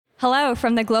Hello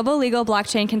from the Global Legal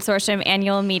Blockchain Consortium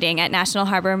annual meeting at National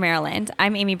Harbor, Maryland.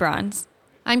 I'm Amy Bronze.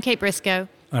 I'm Kate Briscoe.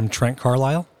 I'm Trent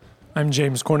Carlisle. I'm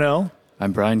James Cornell.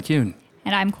 I'm Brian Kuhn.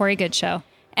 And I'm Corey Goodshow.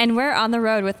 And we're on the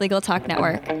road with Legal Talk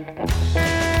Network.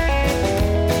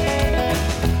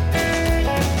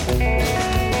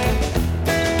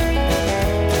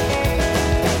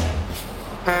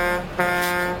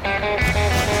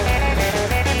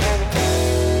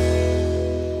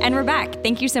 And we're back.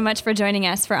 Thank you so much for joining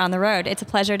us for On the Road. It's a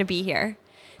pleasure to be here.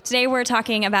 Today we're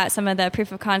talking about some of the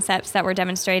proof of concepts that were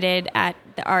demonstrated at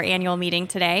our annual meeting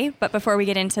today. But before we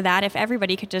get into that, if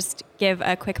everybody could just give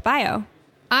a quick bio.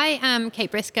 I am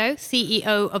Kate Briscoe,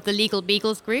 CEO of the Legal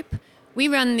Beagles Group. We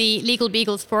run the Legal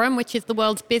Beagles Forum, which is the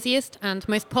world's busiest and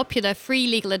most popular free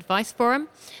legal advice forum.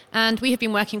 And we have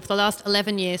been working for the last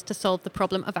 11 years to solve the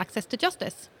problem of access to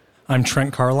justice. I'm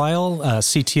Trent Carlisle,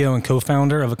 CTO and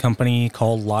co-founder of a company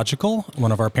called Logical.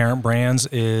 One of our parent brands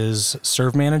is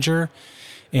Serve Manager,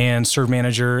 and Serve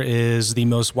Manager is the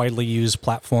most widely used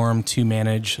platform to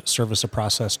manage service of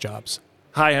process jobs.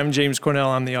 Hi, I'm James Cornell.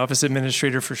 I'm the office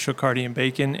administrator for Shook, Hardy &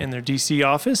 Bacon in their DC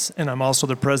office, and I'm also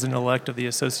the president-elect of the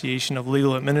Association of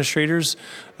Legal Administrators.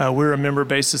 We're a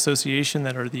member-based association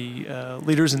that are the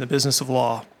leaders in the business of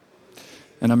law.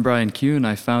 And I'm Brian Kuhn.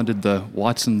 I founded the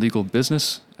Watson Legal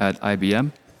Business at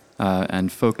IBM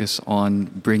and focus on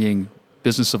bringing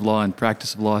business of law and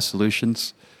practice of law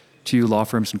solutions to law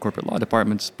firms and corporate law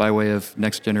departments by way of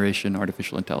next generation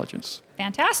artificial intelligence.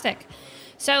 Fantastic.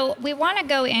 So we want to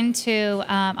go into,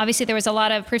 obviously there was a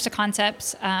lot of proofs of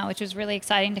concepts, which was really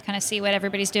exciting to kind of see what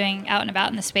everybody's doing out and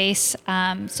about in the space.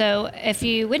 So if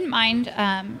you wouldn't mind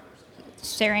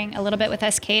sharing a little bit with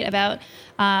us, Kate, about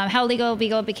how Legal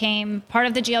Beagle became part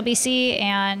of the GLBC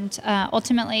and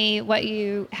ultimately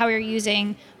how you're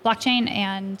using blockchain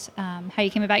and how you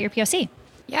came about your POC.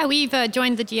 Yeah, we've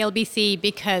joined the GLBC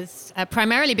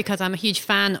primarily because I'm a huge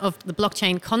fan of the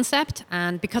blockchain concept,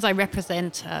 and because I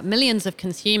represent millions of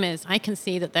consumers, I can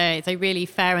see that there is a really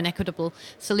fair and equitable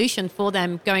solution for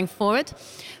them going forward.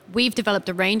 We've developed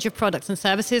a range of products and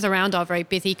services around our very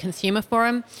busy consumer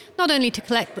forum, not only to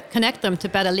connect them to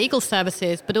better legal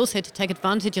services, but also to take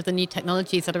advantage of the new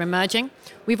technologies that are emerging.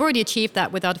 We've already achieved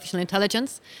that with artificial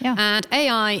intelligence. Yeah. And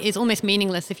AI is almost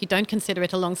meaningless if you don't consider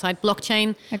it alongside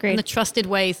blockchain. Agreed. And the trusted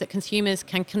ways that consumers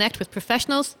can connect with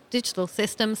professionals, digital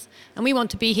systems. And we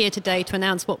want to be here today to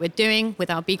announce what we're doing with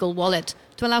our Beagle wallet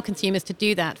to allow consumers to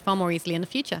do that far more easily in the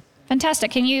future.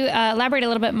 Fantastic. Can you elaborate a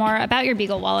little bit more about your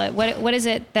Beagle wallet? What is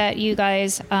it that you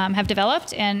guys have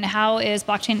developed, and how is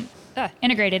blockchain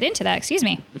integrated into that? Excuse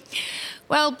me.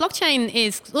 Well, blockchain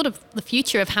is sort of the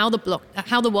future of how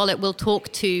the wallet will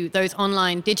talk to those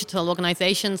online digital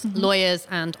organizations, lawyers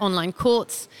and online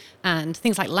courts, and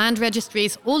things like land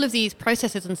registries. All of these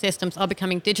processes and systems are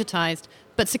becoming digitized,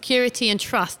 but security and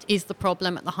trust is the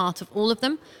problem at the heart of all of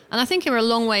them. And I think we're a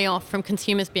long way off from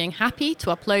consumers being happy to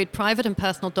upload private and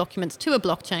personal documents to a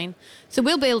blockchain. So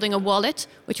we're building a wallet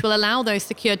which will allow those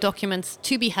secure documents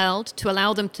to be held, to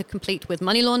allow them to complete with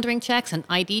money laundering checks and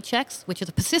ID checks, which is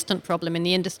a persistent problem in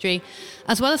the industry,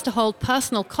 as well as to hold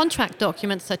personal contract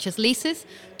documents such as leases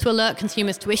to alert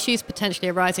consumers to issues potentially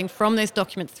arising from those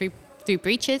documents through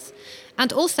breaches,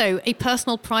 and also a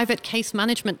personal private case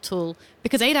management tool,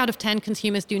 because 8 out of 10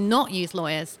 consumers do not use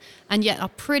lawyers and yet are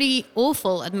pretty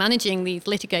awful at managing these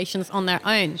litigations on their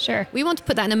own. Sure. We want to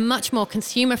put that in a much more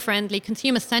consumer-friendly,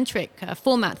 consumer-centric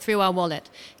format through our wallet,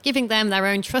 giving them their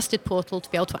own trusted portal to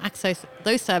be able to access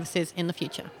those services in the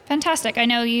future. Fantastic. I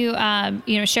know you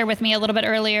shared with me a little bit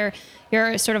earlier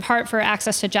your sort of heart for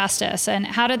access to justice, and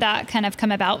how did that kind of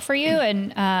come about for you,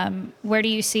 and where do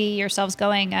you see yourselves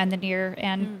going in the near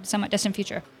and somewhat distant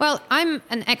future? Well, I'm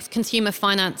an ex-consumer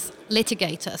finance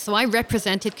litigator, so I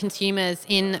represented consumers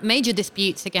in major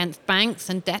disputes against banks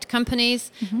and debt companies,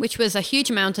 which was a huge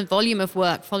amount of volume of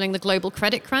work following the global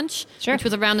credit crunch, which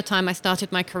was around the time I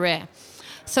started my career.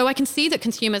 So I can see that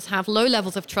consumers have low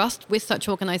levels of trust with such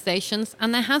organizations,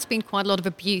 and there has been quite a lot of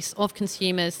abuse of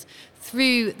consumers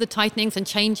through the tightenings and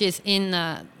changes in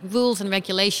rules and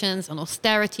regulations on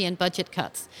austerity and budget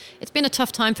cuts. It's been a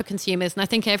tough time for consumers, and I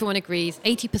think everyone agrees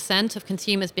 80% of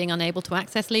consumers being unable to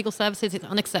access legal services is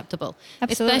unacceptable.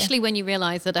 Absolutely. Especially when you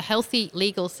realize that a healthy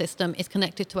legal system is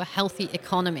connected to a healthy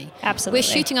economy. Absolutely. We're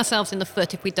shooting ourselves in the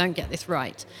foot if we don't get this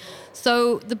right.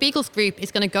 So the Beagles Group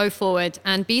is going to go forward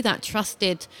and be that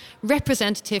trusted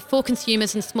representative for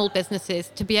consumers and small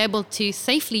businesses to be able to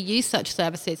safely use such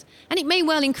services. And it may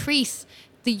well increase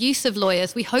the use of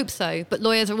lawyers, we hope so, but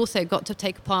lawyers are also got to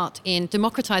take part in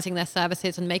democratizing their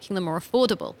services and making them more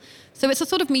affordable. So it's a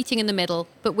sort of meeting in the middle,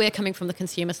 but we're coming from the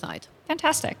consumer side.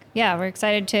 Fantastic. Yeah, we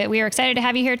are excited to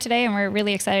have you here today, and we're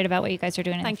really excited about what you guys are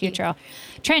doing in the future.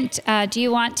 Trent, do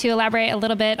you want to elaborate a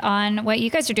little bit on what you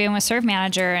guys are doing with Serve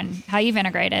Manager and how you've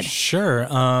integrated? Sure.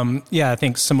 I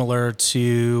think similar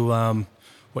to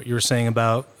what you were saying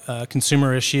about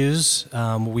consumer issues,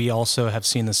 we also have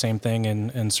seen the same thing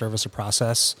in service of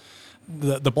process.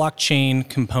 The blockchain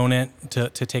component, to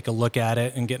take a look at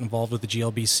it and get involved with the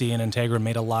GLBC and Integra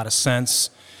made a lot of sense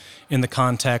in the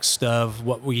context of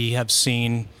what we have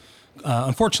seen,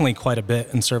 unfortunately, quite a bit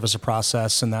in service of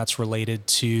process, and that's related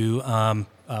to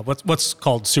what's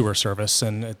called sewer service,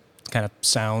 and it kind of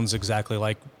sounds exactly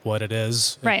like what it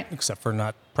is, right? Except for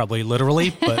not probably literally,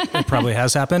 but it probably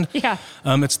has happened. Yeah.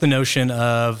 It's the notion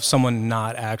of someone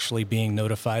not actually being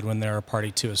notified when they're a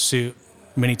party to a suit.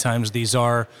 Many times these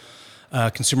are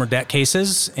consumer debt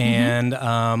cases, and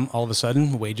all of a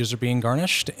sudden wages are being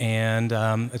garnished, and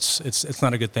it's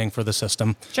not a good thing for the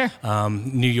system. Sure.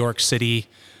 New York City,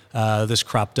 this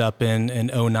cropped up in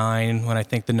 2009 when I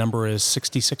think the number is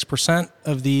 66%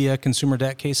 of the consumer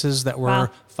debt cases that were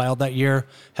filed that year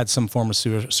had some form of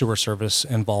sewer service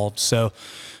involved. So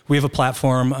we have a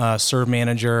platform, Serve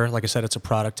Manager. Like I said, it's a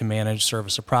product to manage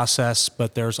service of process,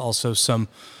 but there's also some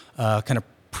kind of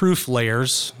proof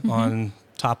layers on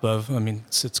top of,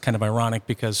 it's kind of ironic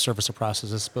because service of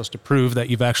process is supposed to prove that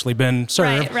you've actually been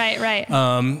served. Right.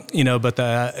 But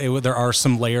there are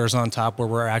some layers on top where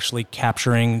we're actually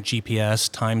capturing GPS,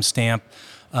 timestamp,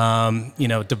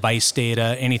 device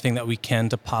data, anything that we can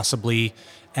to possibly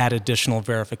add additional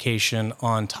verification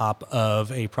on top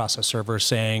of a process server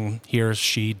saying he or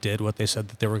she did what they said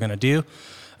that they were going to do.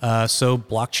 So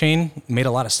blockchain made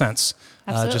a lot of sense,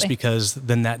 just because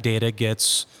then that data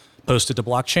gets posted to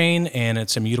blockchain and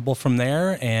it's immutable from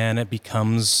there, and it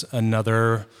becomes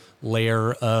another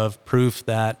layer of proof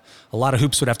that a lot of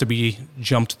hoops would have to be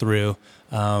jumped through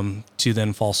to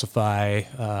then falsify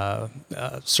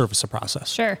service of process.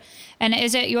 Sure. And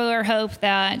is it your hope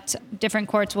that different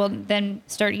courts will then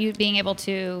start you being able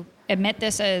to admit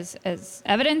this as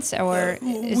evidence, or is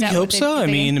we that hope so?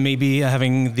 Maybe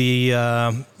having the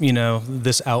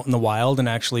this out in the wild and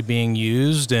actually being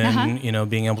used, and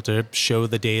being able to show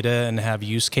the data and have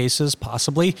use cases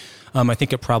possibly. I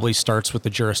think it probably starts with the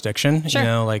jurisdiction.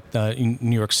 Sure. Like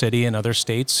New York City and other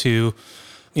states who.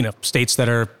 States that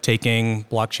are taking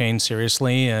blockchain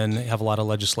seriously and have a lot of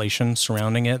legislation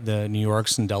surrounding it, the New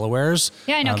Yorks and Delawares.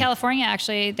 Yeah, I know California,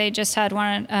 actually, they just had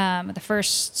one of the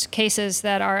first cases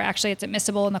that are actually, it's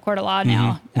admissible in the court of law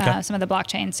now, some of the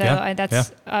blockchain. So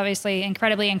that's obviously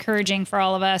incredibly encouraging for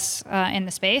all of us in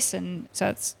the space. And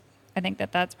so I think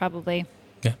that's probably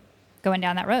going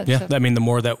down that road. Yeah, So. the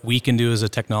more that we can do as a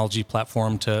technology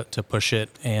platform to push it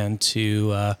and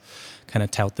to kind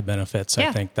of tout the benefits.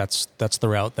 I think that's the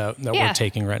route that we're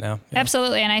taking right now. Yeah.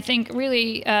 Absolutely. And I think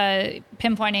really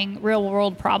pinpointing real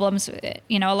world problems, a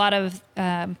lot of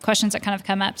questions that kind of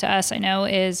come up to us, I know,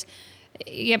 is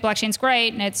blockchain's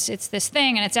great and it's this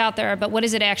thing and it's out there, but what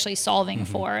is it actually solving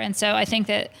for? And so I think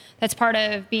that's part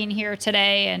of being here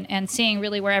today and seeing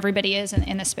really where everybody is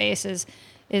in the space is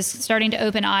starting to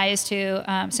open eyes to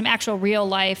some actual real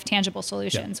life tangible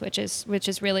solutions, which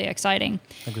is really exciting.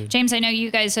 Agreed. James, I know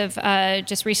you guys have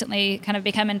just recently kind of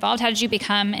become involved. How did you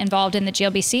become involved in the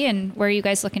GLBC, and where are you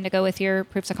guys looking to go with your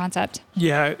proofs of concept?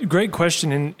 Yeah, great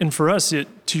question. And for us,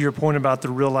 to your point about the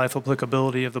real life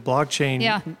applicability of the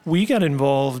blockchain, we got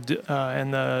involved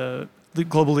in the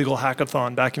Global Legal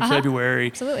Hackathon back in February.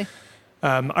 Absolutely.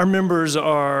 Our members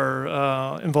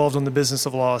are involved on the business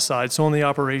of law side, so on the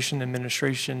operation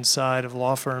administration side of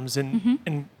law firms,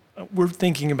 and we're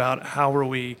thinking about how are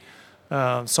we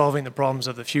solving the problems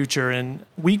of the future. And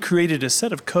we created a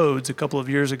set of codes a couple of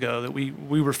years ago that we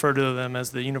refer to them as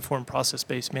the Uniform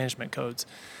Process-Based Management Codes.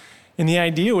 And the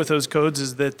idea with those codes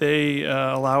is that they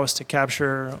allow us to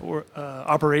capture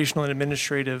operational and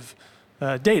administrative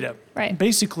data,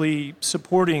 basically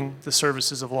supporting the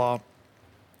services of law.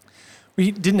 We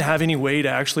didn't have any way to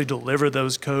actually deliver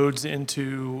those codes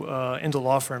into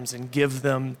law firms and give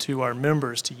them to our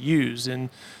members to use. And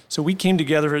so we came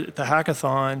together at the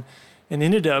hackathon and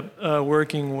ended up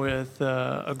working with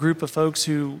a group of folks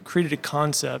who created a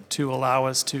concept to allow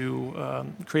us to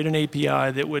create an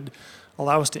API that would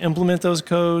allow us to implement those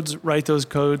codes, write those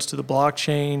codes to the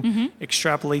blockchain,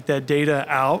 extrapolate that data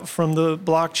out from the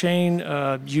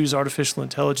blockchain, use artificial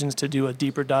intelligence to do a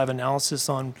deeper dive analysis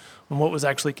on what was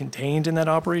actually contained in that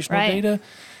operational data.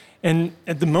 And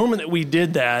at the moment that we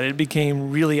did that, it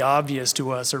became really obvious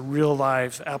to us a real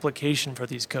life application for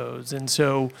these codes. And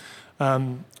so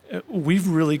We've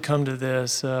really come to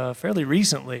this fairly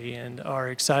recently and are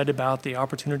excited about the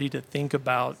opportunity to think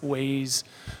about ways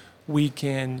we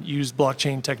can use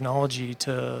blockchain technology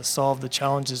to solve the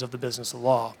challenges of the business of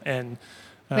law. And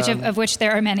of which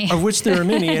there are many. Of which there are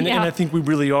many. And, Yeah. and I think we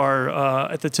really are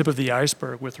at the tip of the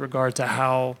iceberg with regard to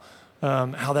how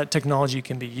that technology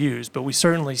can be used. But we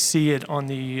certainly see it on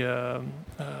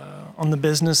the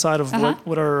business side of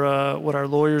what our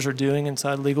lawyers are doing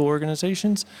inside legal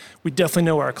organizations. We definitely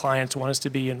know our clients want us to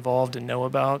be involved and know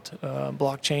about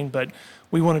blockchain, but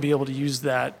we want to be able to use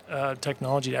that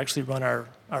technology to actually run our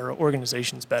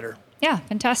organizations better. Yeah,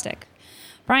 fantastic.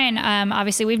 Brian,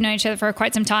 obviously we've known each other for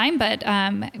quite some time, but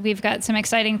we've got some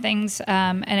exciting things.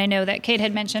 And I know that Kate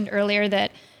had mentioned earlier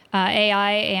that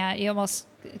AI, and you almost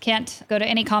can't go to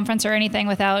any conference or anything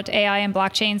without AI and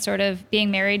blockchain sort of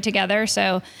being married together.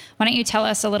 So why don't you tell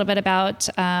us a little bit about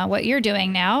what you're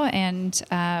doing now and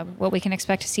what we can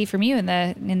expect to see from you in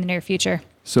the near future?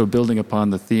 So building upon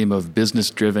the theme of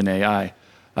business-driven AI,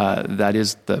 that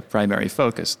is the primary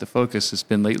focus. The focus has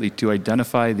been lately to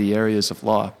identify the areas of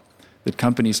law that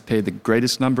companies pay the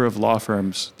greatest number of law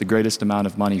firms the greatest amount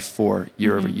of money for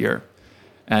year over year,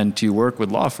 and to work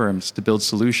with law firms to build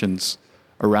solutions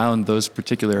around those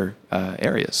particular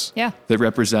areas that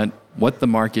represent what the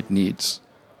market needs.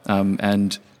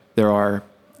 And there are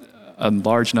a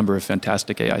large number of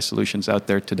fantastic AI solutions out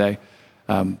there today.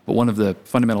 But one of the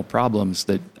fundamental problems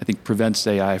that I think prevents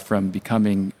AI from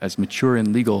becoming as mature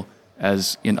in legal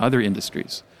as in other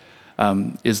industries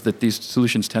is that these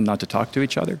solutions tend not to talk to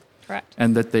each other. Correct.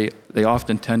 And that they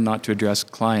often tend not to address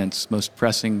clients' most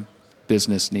pressing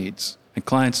business needs. And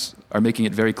clients are making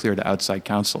it very clear to outside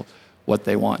counsel what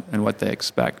they want and what they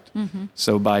expect.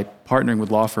 So by partnering with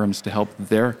law firms to help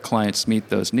their clients meet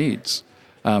those needs,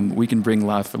 we can bring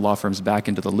law firms back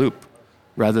into the loop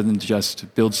rather than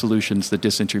just build solutions that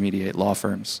disintermediate law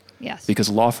firms. Yes. Because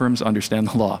law firms understand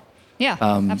the law. Yeah,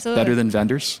 absolutely. Better than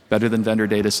vendors, better than vendor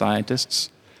data scientists.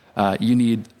 You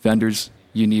need vendors,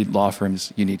 you need law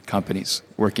firms, you need companies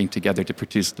working together to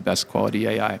produce the best quality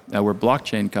AI. Now, where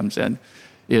blockchain comes in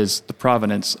is the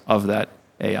provenance of that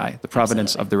AI, the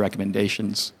provenance of the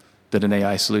recommendations that an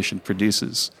AI solution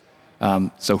produces.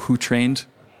 So who trained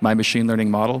my machine learning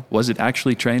model? Was it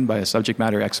actually trained by a subject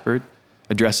matter expert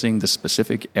addressing the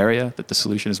specific area that the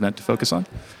solution is meant to focus on?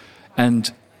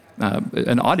 And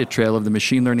an audit trail of the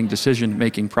machine learning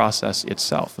decision-making process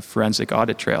itself, a forensic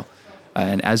audit trail.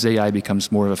 And as AI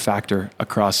becomes more of a factor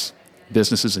across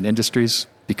businesses and industries,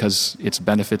 because its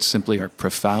benefits simply are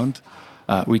profound,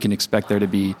 we can expect there to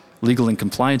be legal and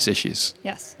compliance issues.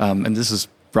 Yes. And this is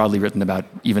broadly written about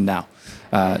even now,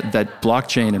 that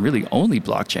blockchain, and really only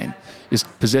blockchain, is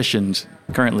positioned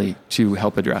currently to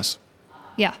help address.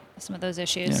 Yeah, some of those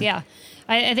issues. Yeah.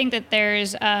 I think that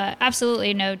there's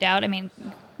absolutely no doubt. I mean,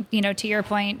 to your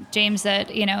point, James, that,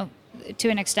 to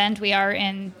an extent we are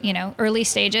in, early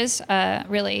stages,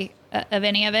 really, of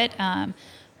any of it.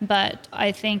 But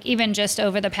I think even just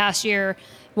over the past year,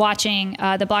 watching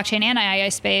the blockchain and AI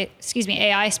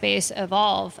space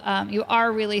evolve, you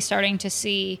are really starting to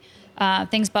see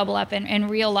things bubble up in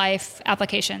real life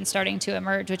applications starting to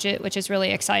emerge, which is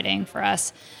really exciting for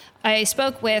us. I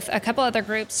spoke with a couple other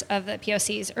groups of the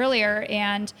POCs earlier,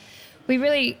 and we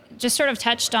really just sort of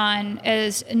touched on,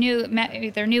 as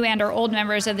either new and or old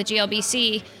members of the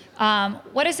GLBC,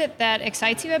 what is it that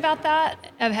excites you about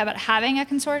that, about having a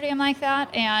consortium like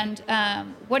that, and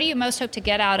what do you most hope to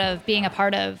get out of being a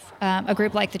part of a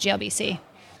group like the GLBC?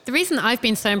 The reason I've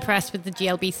been so impressed with the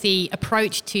GLBC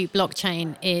approach to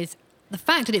blockchain is the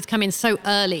fact that it's come in so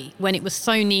early when it was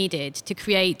so needed to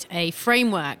create a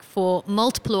framework for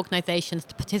multiple organizations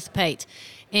to participate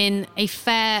in a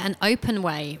fair and open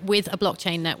way with a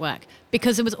blockchain network,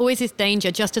 because there was always this danger,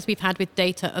 just as we've had with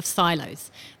data, of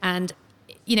silos and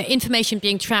information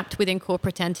being trapped within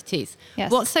corporate entities.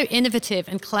 Yes. What's so innovative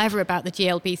and clever about the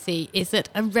GLBC is that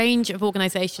a range of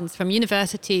organizations, from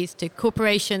universities to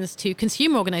corporations to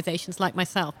consumer organizations like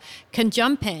myself, can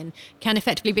jump in, can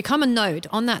effectively become a node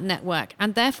on that network,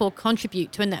 and therefore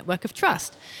contribute to a network of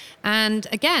trust. And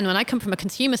again, when I come from a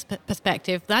consumer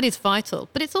perspective, that is vital.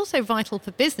 But it's also vital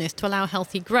for business to allow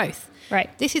healthy growth.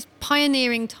 Right. This is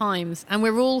pioneering times, and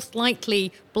we're all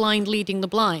slightly blind leading the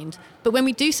blind. But when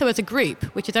we do so as a group,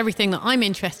 which is everything that I'm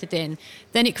interested in,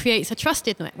 then it creates a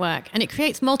trusted network, and it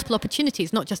creates multiple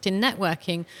opportunities, not just in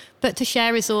networking, but to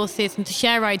share resources and to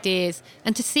share ideas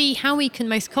and to see how we can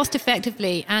most cost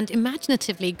effectively and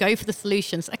imaginatively go for the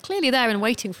solutions that are clearly there and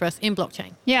waiting for us in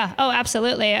blockchain. Yeah. Oh,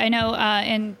 absolutely. I know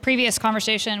in previous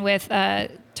conversation with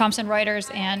Thomson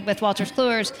Reuters and with Wolters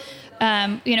Kluwer's,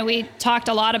 we talked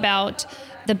a lot about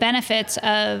the benefits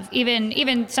of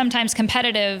even sometimes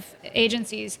competitive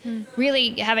agencies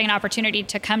really having an opportunity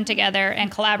to come together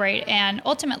and collaborate and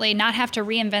ultimately not have to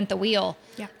reinvent the wheel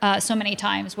so many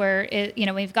times where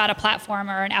we've got a platform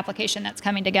or an application that's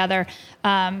coming together,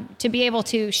 to be able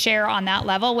to share on that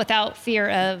level without fear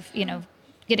of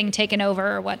getting taken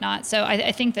over or whatnot. So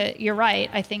I think that you're right.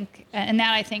 I think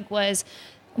was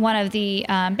one of the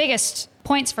biggest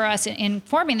points for us in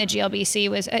forming the GLBC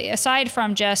was, aside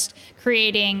from just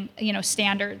creating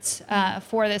standards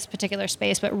for this particular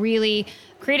space, but really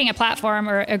creating a platform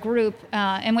or a group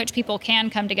in which people can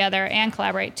come together and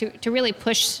collaborate to really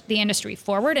push the industry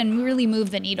forward and really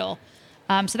move the needle.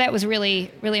 So that was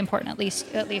really, really important, at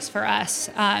least for us.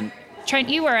 Trent,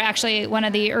 you were actually one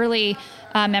of the early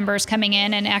members coming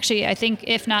in, and actually, I think,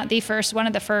 if not the first, one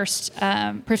of the first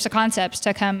proofs of concepts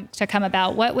to come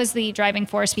about. What was the driving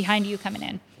force behind you coming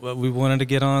in? Well, we wanted to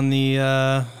get on the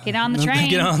train.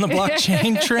 Get on the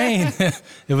blockchain train.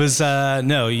 It was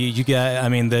you got. I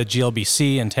mean, the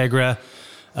GLBC, Integra,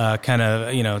 kind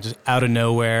of just out of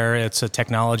nowhere. It's a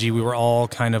technology we were all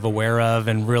kind of aware of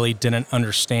and really didn't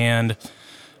understand.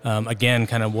 Again,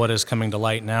 kind of what is coming to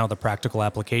light now, the practical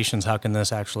applications. How can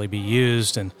this actually be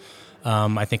used? And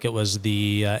I think it was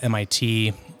the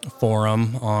MIT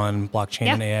forum on blockchain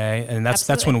and AI, and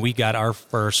that's when we got our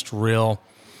first real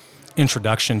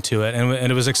introduction to it,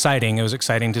 and it was exciting. It was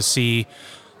exciting to see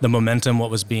the momentum,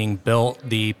 what was being built,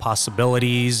 the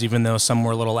possibilities, even though some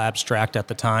were a little abstract at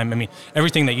the time. I mean,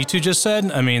 everything that you two just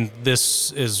said, I mean,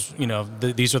 this is,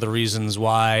 these are the reasons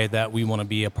why that we want to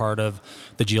be a part of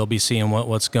the GLBC and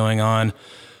what's going on.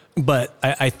 But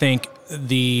I think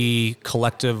the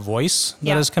collective voice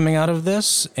that is coming out of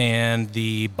this and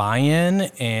the buy-in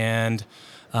and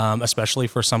especially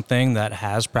for something that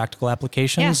has practical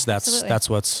applications, that's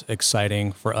what's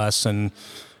exciting for us. And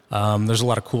there's a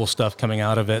lot of cool stuff coming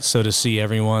out of it. So to see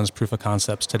everyone's proof of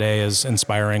concepts today is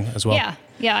inspiring as well.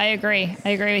 Yeah, I agree. I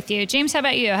agree with you. James, how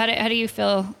about you? How do you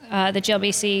feel the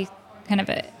GLBC kind of,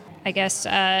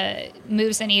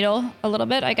 moves the needle a little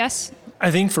bit, I guess? I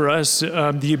think for us,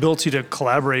 the ability to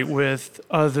collaborate with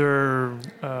other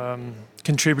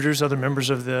contributors, other members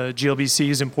of the GLBC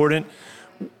is important.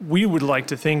 We would like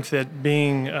to think that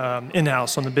being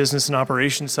in-house on the business and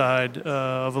operations side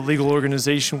of a legal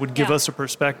organization would give us a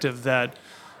perspective that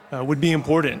would be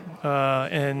important.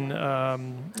 And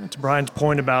to Brian's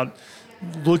point about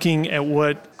looking at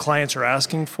what clients are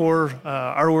asking for,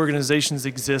 our organizations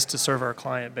exist to serve our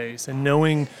client base, and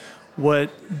knowing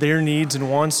what their needs and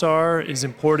wants are is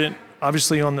important.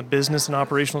 Obviously, on the business and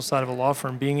operational side of a law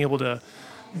firm, being able to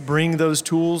bring those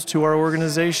tools to our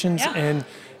organizations and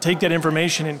take that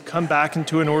information and come back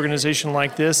into an organization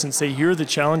like this and say, here are the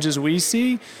challenges we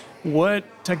see. What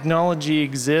technology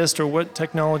exists or what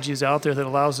technology is out there that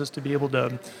allows us to be able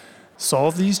to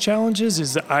solve these challenges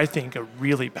is, I think, a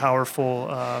really powerful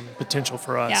potential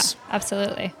for us. Yeah,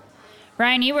 absolutely.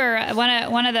 Brian, you were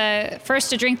one of the first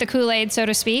to drink the Kool-Aid, so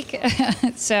to speak.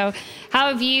 So how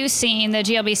have you seen the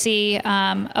GLBC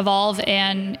evolve,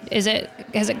 and has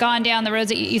it gone down the roads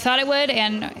that you thought it would,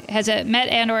 and has it met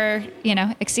and or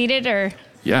exceeded? Or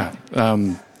Yeah,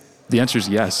 the answer is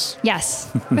yes.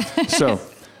 Yes. So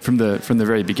from the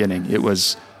very beginning, it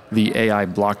was the AI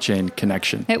blockchain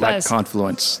connection,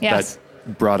 confluence that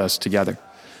brought us together.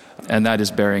 And that is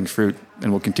bearing fruit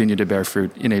and will continue to bear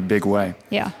fruit in a big way.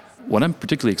 Yeah. What I'm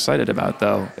particularly excited about,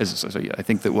 though, is I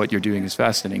think that what you're doing is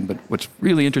fascinating, but what's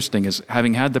really interesting is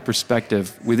having had the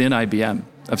perspective within IBM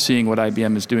of seeing what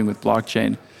IBM is doing with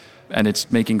blockchain, and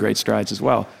it's making great strides as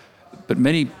well. But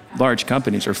many large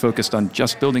companies are focused on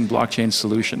just building blockchain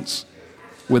solutions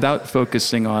without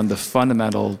focusing on the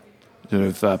fundamental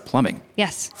sort of plumbing.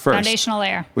 Yes, first, foundational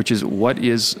layer. Which is, what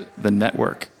is the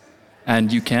network?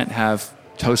 And you can't have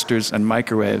toasters and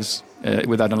microwaves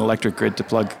without an electric grid to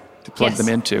plug them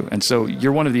into. And so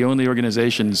you're one of the only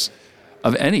organizations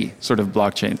of any sort of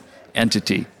blockchain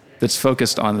entity that's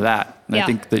focused on that. And I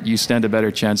think that you stand a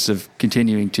better chance of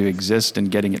continuing to exist and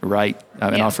getting it right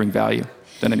and offering value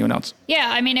than anyone else. Yeah,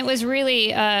 I mean, it was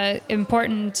really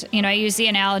important. I use the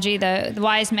analogy, the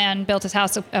wise man built his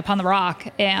house upon the rock.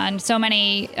 And so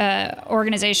many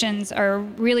organizations are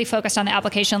really focused on the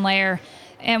application layer,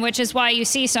 and which is why you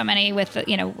see so many with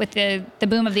the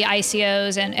boom of the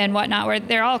ICOs and whatnot, where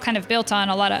they're all kind of built on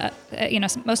a lot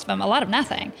of, most of them, a lot of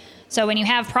nothing. So when you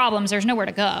have problems, there's nowhere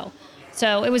to go.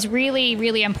 So it was really,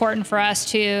 really important for us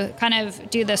to kind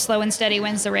of do the slow and steady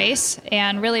wins the race,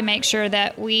 and really make sure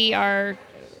that we are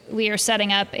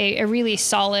setting up a really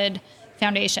solid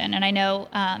foundation. And I know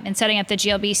in setting up the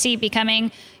GLBC,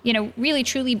 becoming, really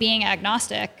truly being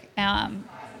agnostic,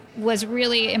 was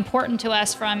really important to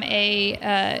us from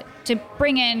to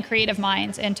bring in creative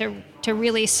minds and to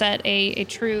really set a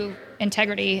true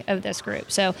integrity of this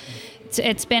group. So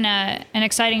it's been an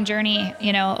exciting journey,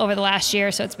 over the last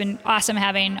year. So it's been awesome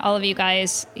having all of you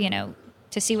guys,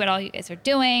 to see what all you guys are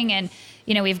doing. And,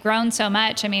 we've grown so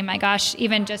much. I mean, my gosh,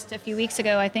 even just a few weeks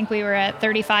ago, I think we were at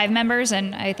 35 members,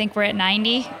 and I think we're at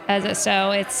 90.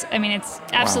 So it's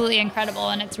absolutely incredible.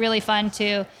 And it's really fun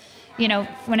to,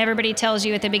 when everybody tells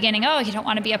you at the beginning, oh, you don't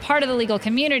want to be a part of the legal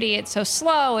community, it's so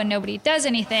slow and nobody does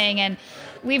anything. And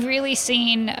we've really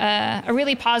seen a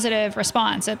really positive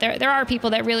response, that there are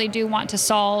people that really do want to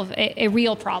solve a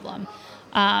real problem.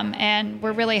 And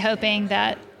we're really hoping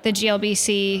that the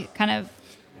GLBC kind of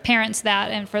parents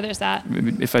that and furthers that.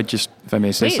 If I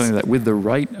may say Please. something, that with the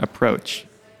right approach,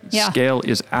 scale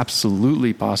is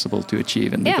absolutely possible to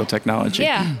achieve in legal technology.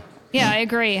 Yeah, I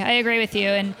agree. I agree with you.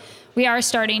 And we are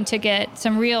starting to get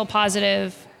some real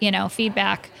positive,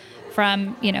 feedback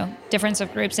from, difference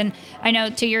of groups. And I know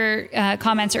to your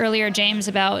comments earlier, James,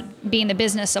 about being the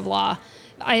business of law,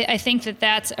 I think that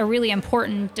that's a really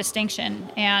important distinction.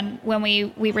 And when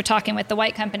we were talking with the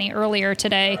White Company earlier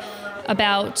today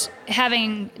about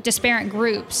having disparate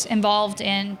groups involved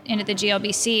into the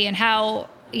GLBC and how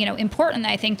important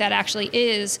I think that actually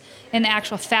is in the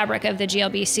actual fabric of the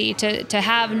GLBC to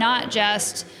have not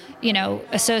just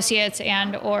associates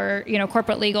and or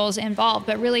corporate legals involved,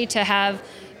 but really to have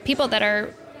people that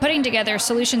are putting together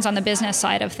solutions on the business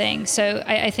side of things. So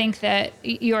I think that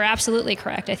you're absolutely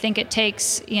correct. I think it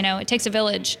takes a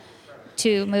village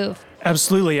to move.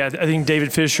 Absolutely. I think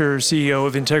David Fisher, CEO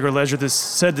of Integra Ledger,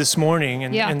 said this morning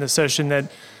in the session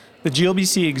that the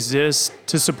GLBC exists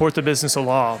to support the business of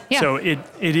law. Yeah. So it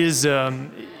is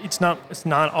it's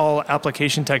not all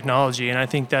application technology, and I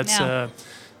think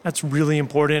that's really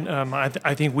important.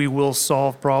 I think we will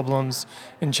solve problems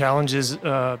and challenges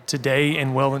today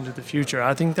and well into the future.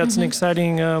 I think that's an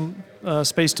exciting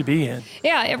space to be in.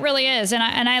 Yeah, it really is,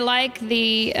 and I like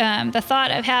the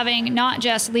thought of having not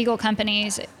just legal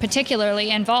companies particularly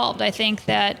involved. I think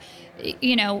that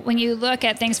when you look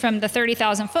at things from the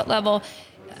 30,000 foot level,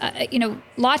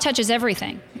 law touches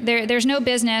everything. There's no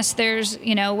business. There's,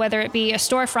 whether it be a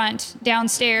storefront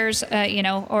downstairs,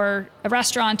 or a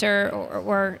restaurant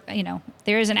or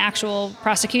there is an actual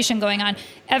prosecution going on.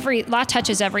 Law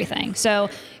touches everything. So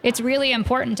it's really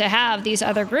important to have these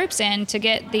other groups in to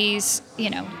get these,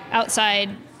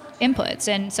 outside inputs.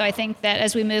 And so I think that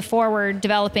as we move forward,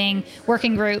 developing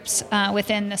working groups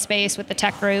within the space with the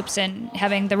tech groups and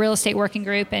having the real estate working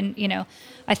group, and,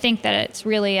 I think that it's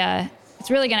really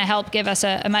going to help give us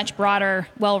a much broader,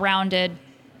 well-rounded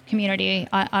community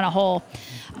on a whole.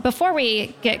 Before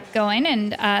we get going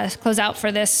and close out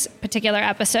for this particular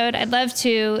episode, I'd love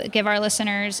to give our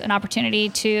listeners an opportunity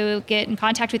to get in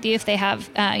contact with you if they have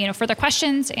further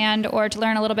questions and or to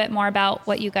learn a little bit more about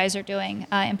what you guys are doing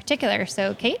in particular.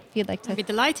 So, Kate, if you'd like to. I'd be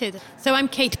delighted. So I'm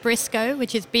Kate Briscoe,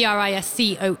 which is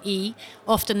Briscoe,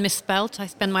 often misspelt. I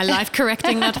spend my life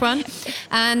correcting that one.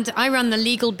 And I run the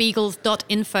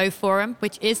legalbeagles.info forum,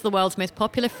 which is the world's most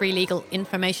popular free legal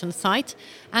information site.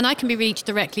 And I can be reached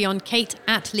directly on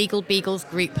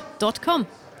kate@legalbeaglesgroup.com.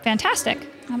 Fantastic.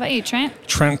 How about you, Trent?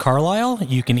 Trent Carlisle.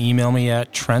 You can email me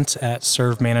at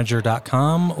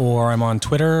trent@servemanager.com, or I'm on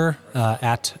Twitter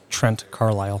at Trent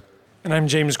Carlisle. And I'm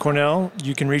James Cornell.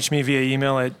 You can reach me via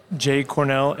email at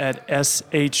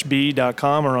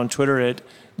jcornell@shb.com or on Twitter at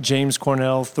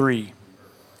jamescornell3.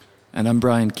 And I'm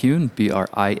Brian Kuhn,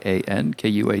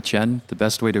 BrianKuhn. The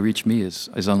best way to reach me is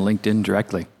on LinkedIn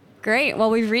directly. Great. Well,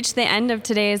 we've reached the end of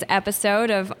today's episode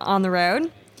of On the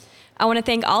Road. I want to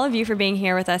thank all of you for being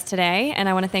here with us today, and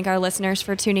I want to thank our listeners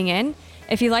for tuning in.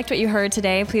 If you liked what you heard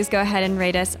today, please go ahead and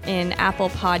rate us in Apple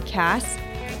Podcasts.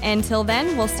 Until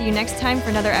then, we'll see you next time for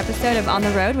another episode of On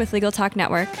the Road with Legal Talk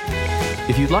Network.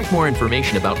 If you'd like more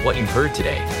information about what you've heard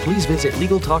today, please visit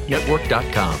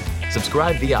LegalTalkNetwork.com.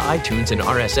 Subscribe via iTunes and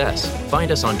RSS.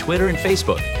 Find us on Twitter and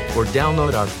Facebook, or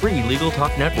download our free Legal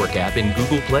Talk Network app in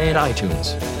Google Play and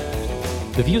iTunes.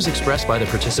 The views expressed by the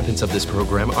participants of this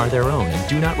program are their own and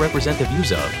do not represent the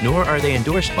views of, nor are they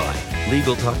endorsed by,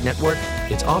 Legal Talk Network,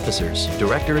 its officers,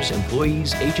 directors,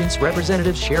 employees, agents,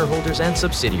 representatives, shareholders, and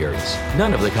subsidiaries.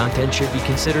 None of the content should be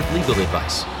considered legal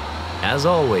advice. As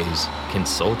always,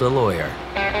 consult a lawyer.